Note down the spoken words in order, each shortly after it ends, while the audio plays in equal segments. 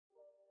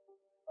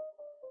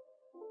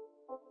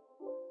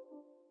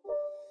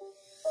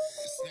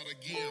It's not a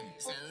game,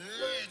 it's a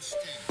rich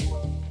thing.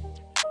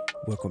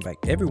 Welcome back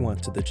everyone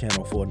to the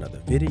channel for another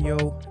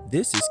video.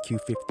 This is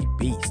Q50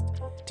 Beast.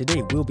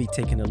 Today we'll be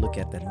taking a look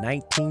at the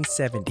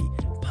 1970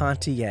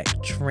 Pontiac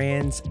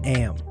Trans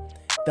Am,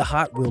 the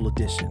Hot Wheel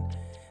edition.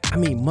 I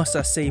mean, must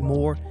I say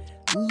more?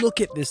 Look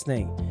at this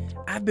thing.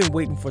 I've been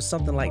waiting for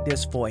something like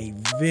this for a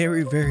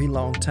very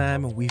long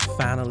time, and we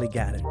finally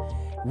got it.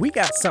 We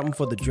got something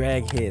for the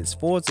drag heads.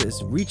 Forza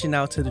is reaching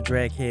out to the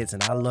drag heads,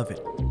 and I love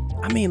it.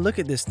 I mean, look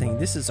at this thing.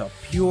 This is a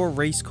pure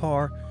race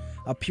car,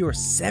 a pure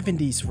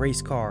 70s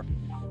race car,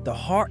 the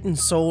heart and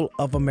soul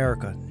of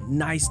America.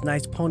 Nice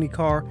pony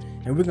car,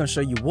 and we're gonna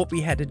show you what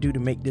we had to do to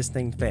make this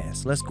thing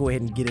fast. Let's go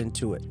ahead and get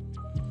into it.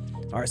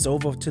 All right, so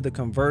over to the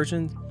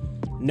conversions.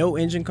 No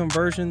engine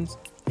conversions,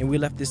 and we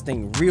left this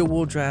thing rear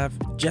wheel drive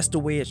just the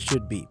way it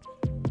should be.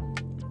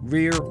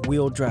 Rear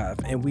wheel drive,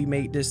 and we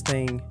made this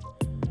thing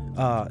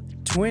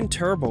twin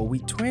turbo. We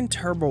twin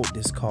turboed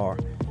this car,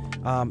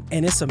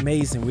 and it's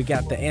amazing. We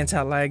got the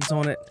anti-lags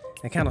on it.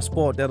 I kind of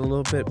spoiled that a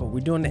little bit, but we're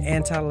doing the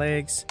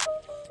anti-lags.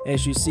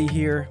 As you see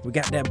here, we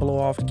got that blow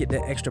off to get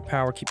that extra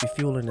power, keep your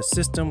fuel in the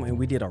system, and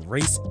we did a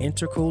race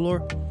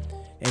intercooler,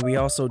 and we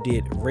also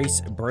did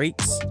race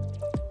brakes.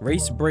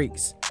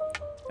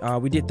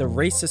 We did the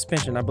race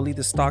suspension. I believe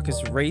the stock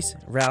is race.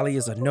 Rally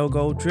is a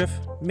no-go. Drift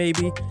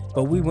maybe,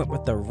 but we went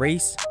with the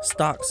race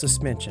stock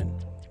suspension.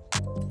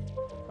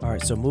 All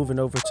right, so moving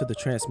over to the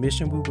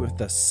transmission, we went with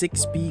the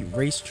 6-speed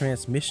race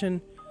transmission,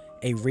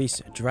 a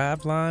race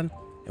drive line,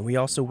 and we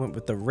also went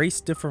with the race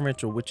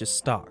differential, which is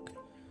stock.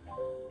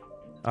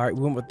 All right,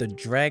 we went with the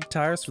drag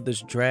tires for this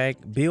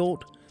drag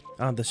build.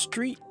 The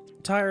street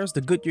tires,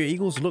 the Goodyear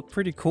Eagles, look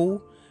pretty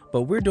cool,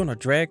 but we're doing a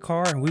drag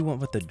car, and we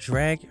went with the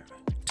drag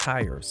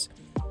tires.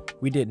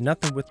 We did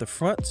nothing with the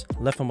fronts,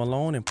 left them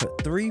alone, and put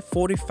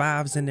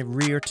 345s in the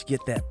rear to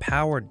get that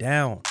power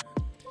down.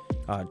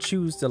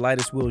 Choose the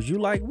lightest wheels you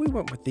like. We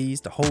went with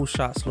these. The whole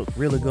shots look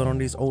really good on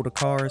these older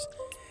cars,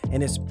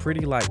 and it's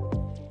pretty light.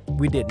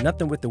 We did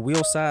nothing with the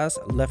wheel size,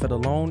 left it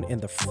alone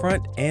in the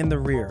front and the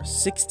rear,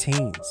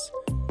 16s.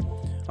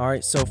 All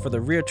right, so for the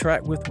rear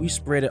track width, we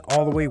spread it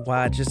all the way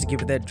wide just to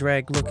give it that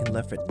drag look and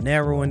left it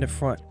narrow in the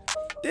front.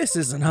 This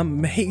is an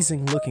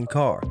amazing looking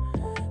car.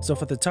 So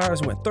for the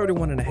tires, we went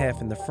 31.5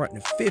 in the front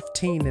and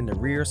 15 in the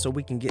rear so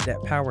we can get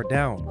that power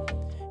down.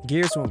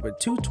 Gears went with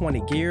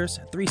 220 gears,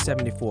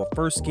 374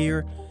 first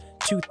gear,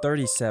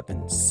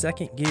 237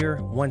 second gear,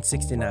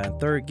 169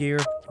 third gear,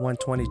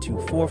 122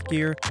 fourth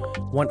gear,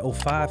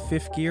 105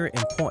 fifth gear,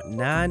 and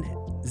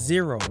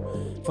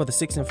 0.90 for the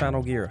sixth and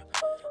final gear.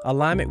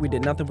 Alignment, we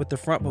did nothing with the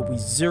front, but we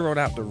zeroed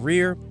out the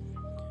rear.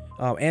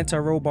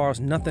 Anti-roll bars,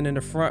 nothing in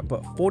the front,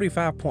 but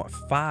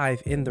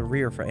 45.5 in the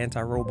rear for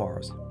anti-roll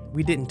bars.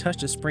 We didn't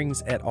touch the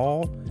springs at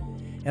all,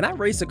 and I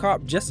raised the car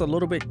up just a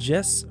little bit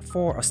just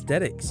for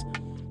aesthetics.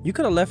 You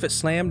could have left it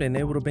slammed and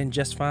it would have been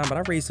just fine, but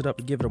I raised it up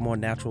to give it a more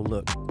natural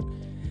look.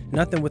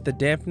 Nothing with the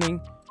dampening,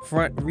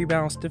 front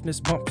rebound stiffness,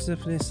 bump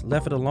stiffness,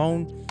 left it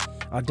alone.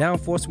 Our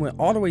downforce went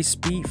all the way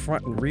speed,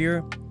 front and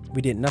rear.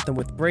 We did nothing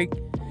with brake,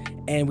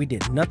 and we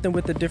did nothing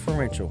with the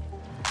differential.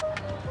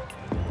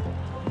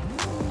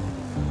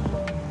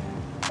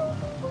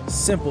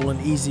 Simple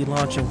and easy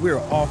launch, and we're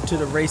off to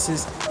the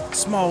races.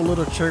 Small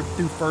little chirp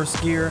through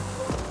first gear,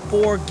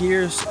 4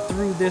 gears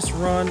through this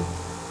run,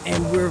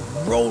 and we're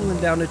rolling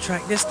down the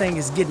track. This thing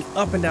is getting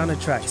up and down the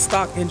track.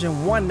 Stock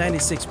engine,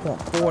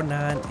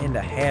 196.49 in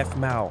the half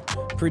mile.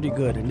 Pretty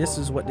good, and this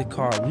is what the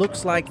car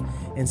looks like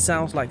and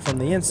sounds like from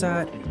the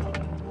inside.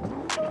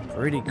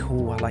 Pretty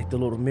cool. I like the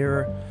little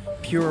mirror.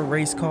 Pure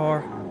race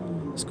car.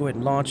 Let's go ahead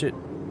and launch it.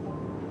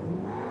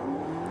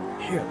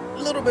 Here,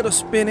 a little bit of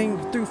spinning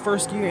through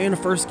first gear. In the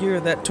first gear,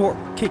 that torque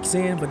kicks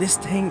in, but this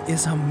thing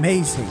is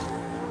amazing.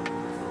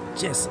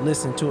 Just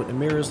listen to it. The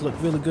mirrors look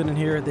really good in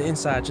here. The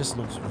inside just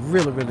looks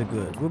really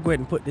good. We'll go ahead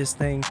and put this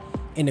thing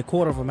in a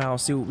quarter of a mile,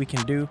 see what we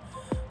can do.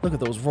 Look at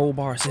those roll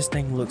bars. This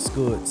thing looks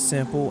good.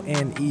 Simple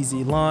and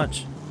easy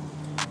launch,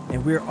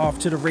 and we're off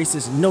to the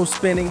races. No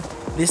spinning.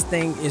 This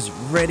thing is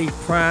ready,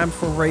 primed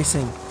for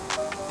racing.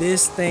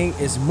 This thing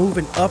is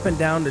moving up and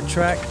down the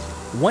track.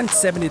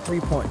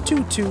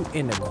 173.22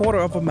 in a quarter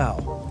of a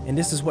mile, and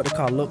this is what the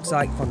car looks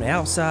like from the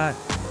outside.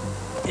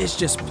 It's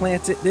just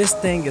planted. This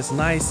thing is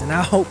nice, and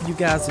I hope you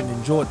guys have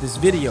enjoyed this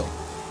video,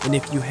 and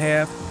if you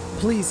have,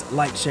 please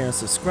like, share, and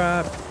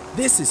subscribe.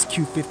 This is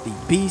Q50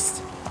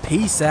 Beast.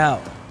 Peace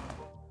out.